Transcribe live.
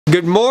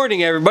Good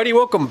morning, everybody.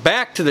 Welcome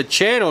back to the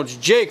channel. It's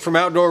Jake from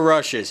Outdoor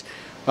Rushes.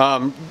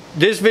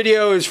 This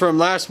video is from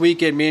last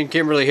weekend. Me and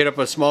Kimberly hit up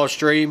a small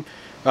stream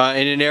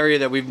in an area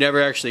that we've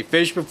never actually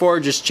fished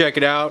before. Just check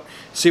it out,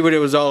 see what it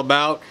was all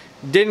about.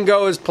 Didn't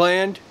go as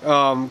planned.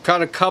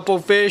 Caught a couple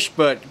fish,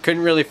 but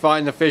couldn't really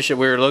find the fish that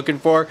we were looking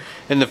for.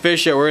 And the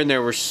fish that were in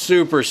there were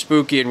super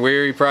spooky and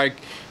weird, probably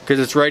because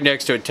it's right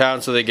next to a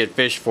town, so they get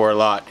fished for a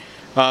lot.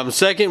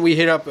 Second, we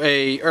hit up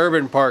a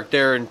urban park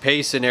there in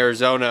Payson,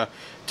 Arizona,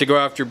 to go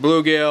after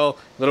bluegill,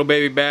 little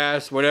baby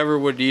bass, whatever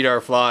would eat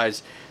our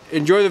flies.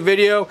 Enjoy the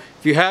video.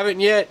 If you haven't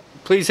yet,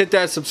 please hit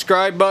that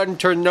subscribe button,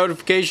 turn the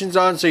notifications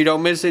on so you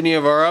don't miss any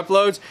of our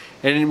uploads,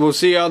 and we'll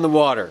see you on the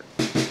water.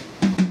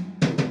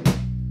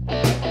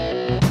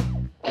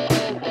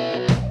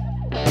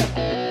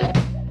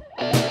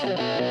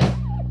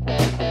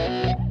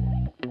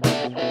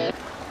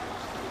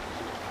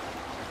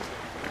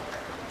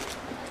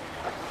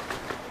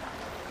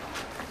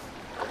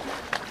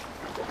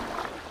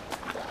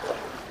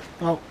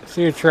 Oh,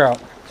 see a trout.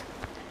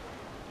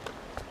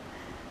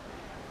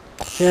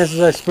 Chances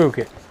I spook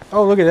it.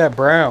 Oh, look at that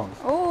brown.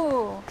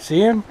 Oh.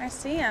 See him? I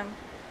see him.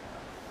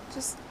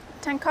 Just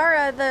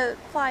Tenkara the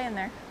fly in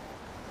there.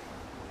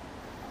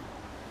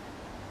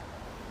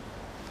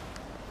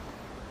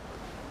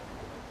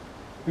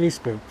 He's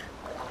spooked.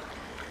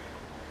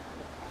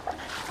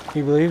 Can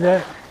you believe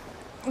that?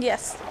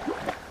 Yes.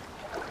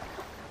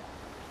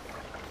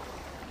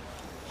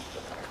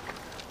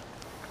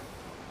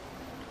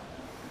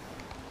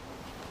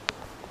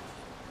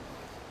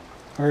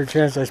 Or a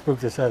chance I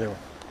spooked this other one.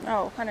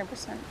 Oh,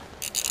 100%.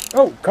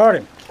 Oh, caught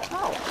him.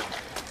 Oh.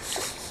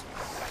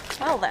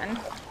 Well then.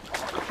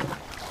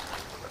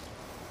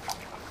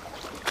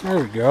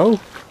 There we go.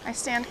 I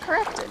stand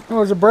corrected.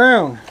 Oh, it's a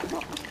brown.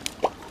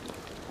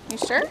 You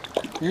sure?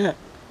 Yeah.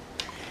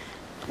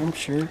 I'm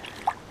sure.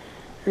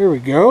 Here we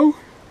go.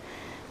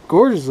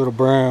 Gorgeous little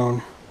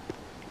brown.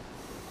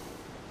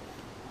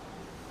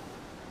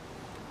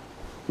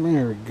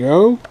 There we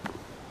go.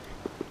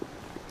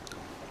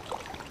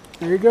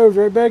 There he goes,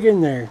 right back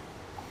in there.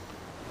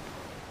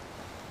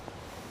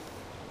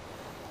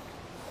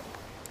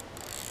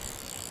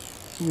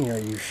 Are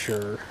you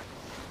sure?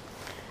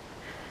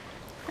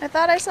 I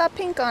thought I saw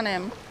pink on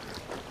him.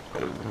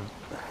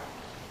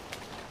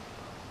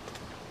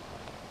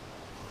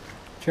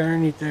 Try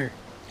underneath there.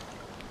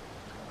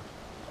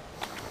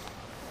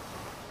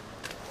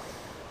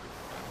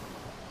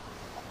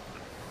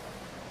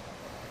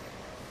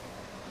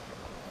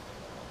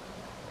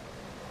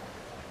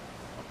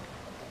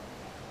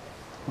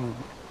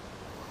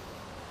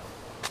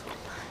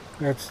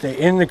 We have to stay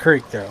in the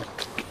creek though.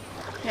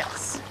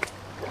 Yes.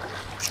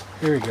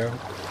 Here we go.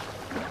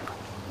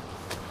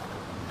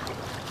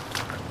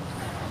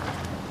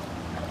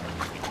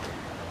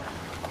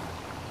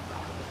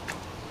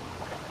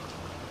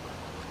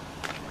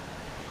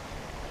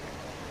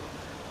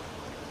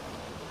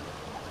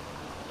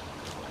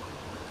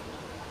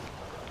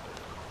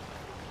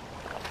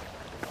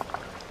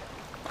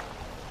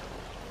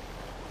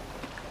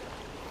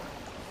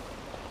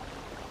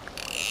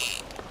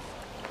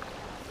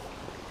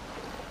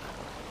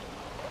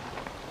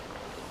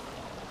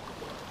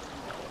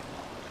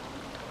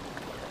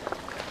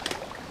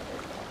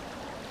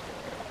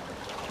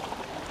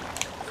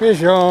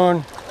 Fish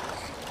on.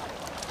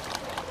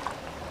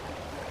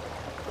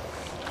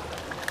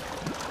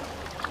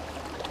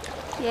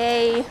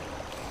 Yay.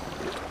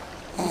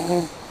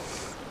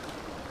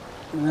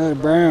 Another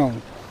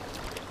brown.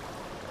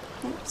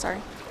 Oh,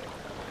 sorry.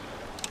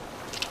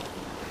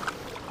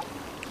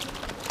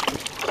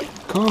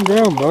 Calm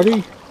down,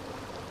 buddy.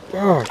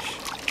 Gosh.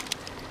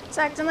 It's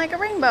acting like a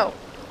rainbow.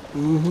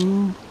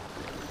 Mm-hmm.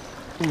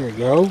 There we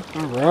go.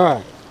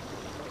 Alright.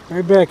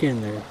 Right back in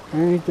there.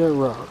 Underneath that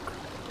rock.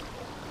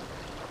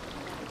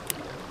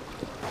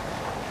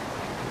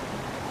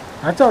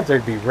 I thought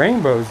there'd be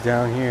rainbows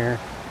down here.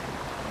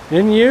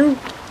 Didn't you?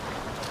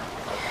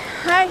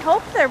 I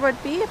hope there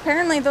would be.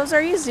 Apparently those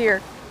are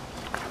easier.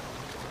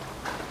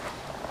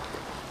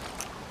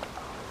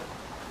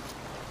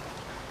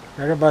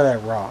 Right up by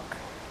that rock.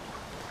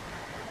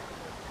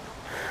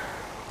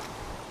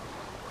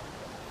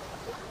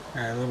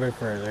 Alright, a little bit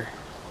further.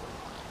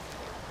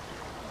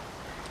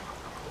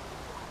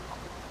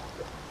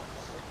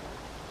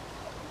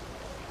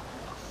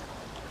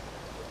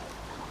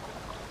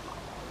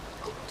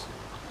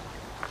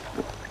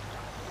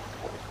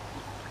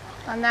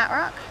 On that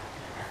rock?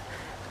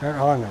 Not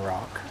on the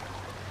rock.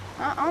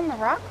 Not on the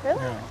rock,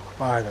 really? No,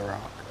 by the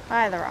rock.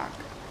 By the rock.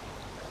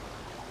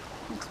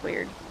 That's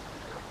weird.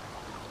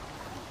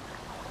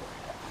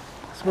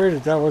 It's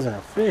weird that wasn't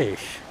a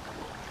fish.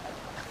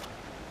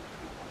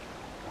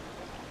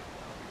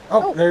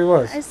 Oh, there he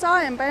was. I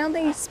saw him, but I don't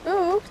think he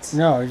spooked.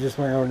 No, he just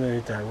went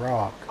underneath that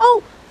rock.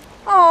 Oh!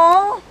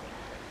 Aw!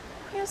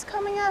 He was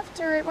coming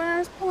after it when I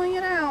was pulling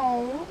it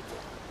out.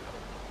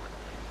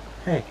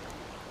 Hey,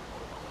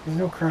 there's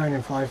no crying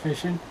and fly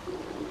fishing.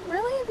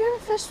 Really? Have you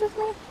ever fished with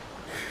me?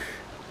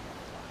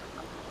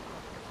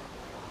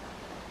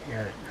 You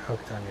got it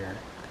hooked on your...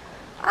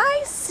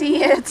 I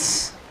see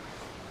it.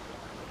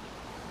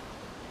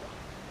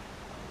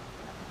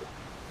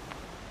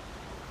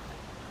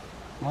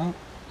 Well,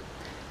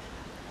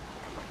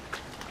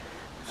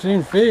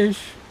 seen fish,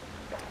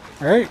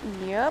 right?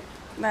 Yep.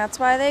 That's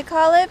why they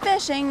call it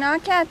fishing,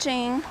 not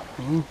catching.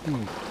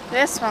 Mm-hmm.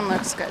 This one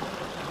looks good.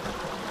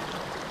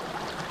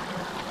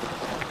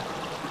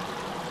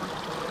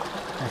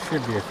 There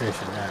should be a fish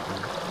in that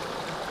one.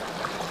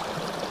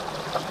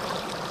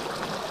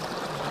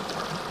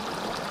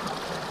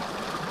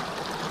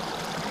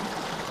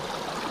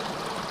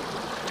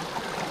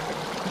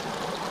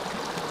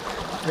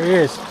 There he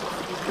is.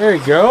 There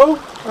you go.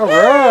 All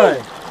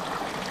right.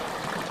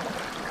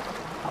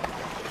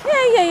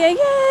 Yay, yay, yay,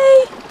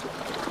 yay.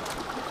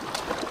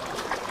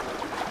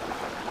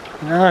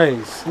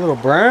 Nice. Little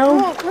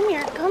brown. Oh, come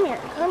here,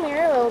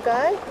 little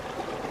guy.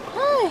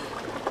 Hi.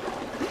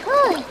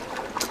 Hi.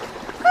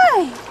 Hi.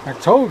 I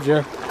told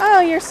you. Oh,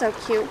 you're so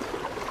cute.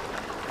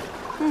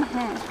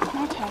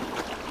 Okay.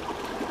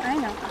 I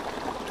know.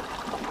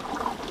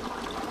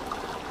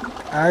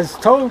 I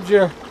told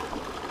you.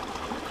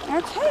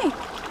 Okay.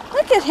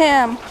 Look at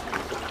him.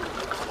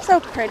 So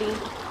pretty.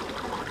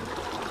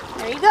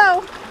 There you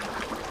go.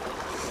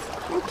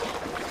 Okay.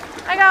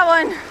 I got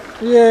one.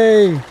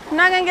 Yay. I'm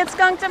not gonna get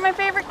skunked at my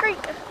favorite creek.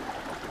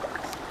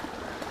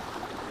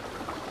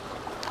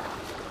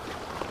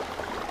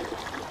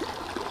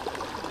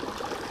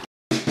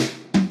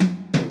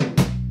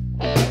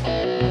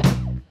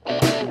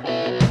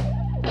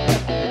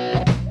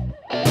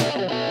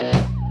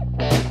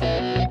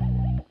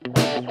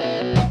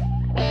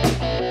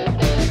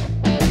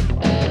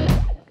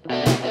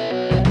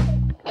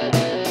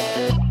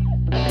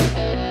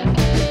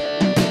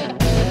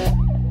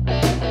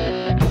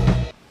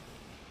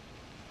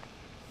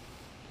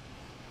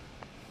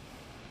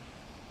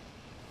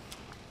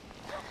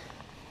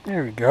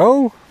 There we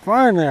go.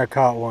 Finally I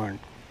caught one.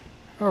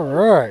 All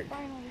right.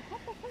 Finally, you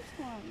caught the first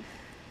one.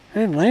 I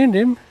didn't land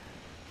him.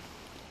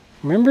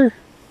 Remember?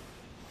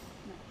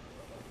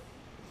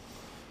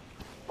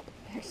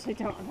 I actually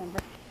don't remember.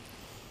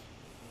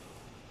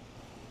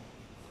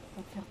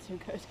 Don't feel too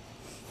good.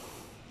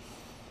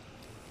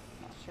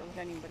 Not sure what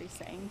anybody's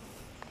saying.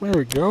 There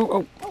we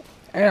go. Oh,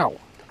 ow. You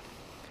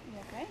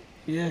okay?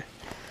 Yeah.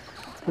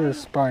 There's a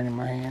spine in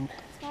my hand.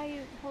 That's why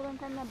you hold them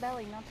from the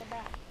belly, not the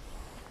back.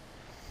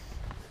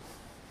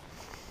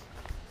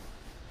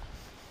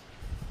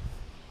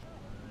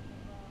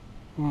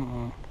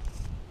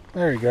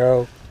 There you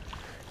go.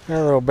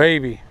 That little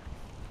baby.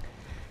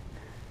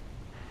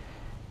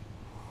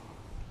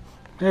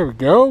 There we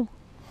go.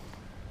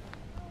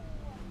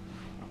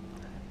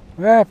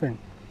 What happened?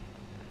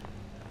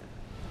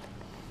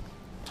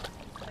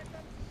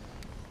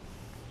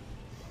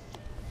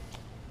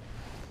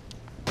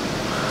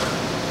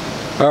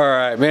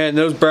 Alright, man,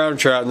 those brown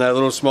trout in that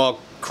little small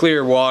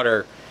clear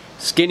water,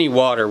 skinny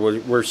water,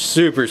 were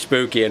super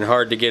spooky and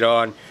hard to get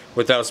on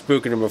without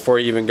spooking them before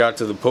you even got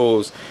to the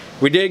pools.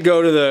 We did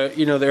go to the,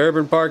 the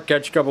urban park,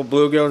 catch a couple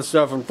bluegill and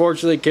stuff.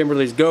 Unfortunately,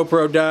 Kimberly's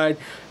GoPro died,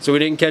 so we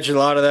didn't catch a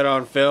lot of that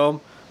on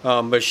film.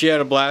 But she had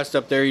a blast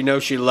up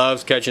there. She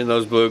loves catching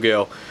those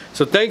bluegill.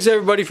 So thanks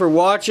everybody for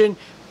watching.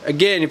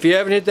 Again, if you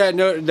haven't hit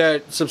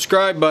that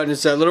subscribe button,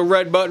 it's that little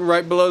red button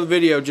right below the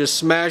video. Just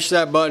smash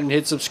that button,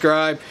 hit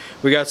subscribe.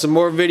 We got some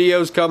more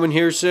videos coming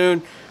here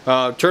soon.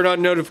 Turn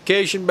on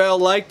notification bell,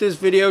 like this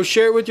video,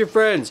 share it with your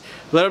friends.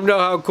 Let them know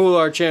how cool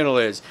our channel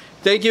is.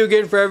 Thank you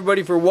again for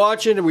everybody for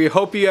watching, and we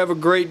hope you have a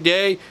great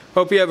day.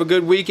 Hope you have a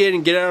good weekend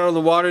and get out on the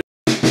water.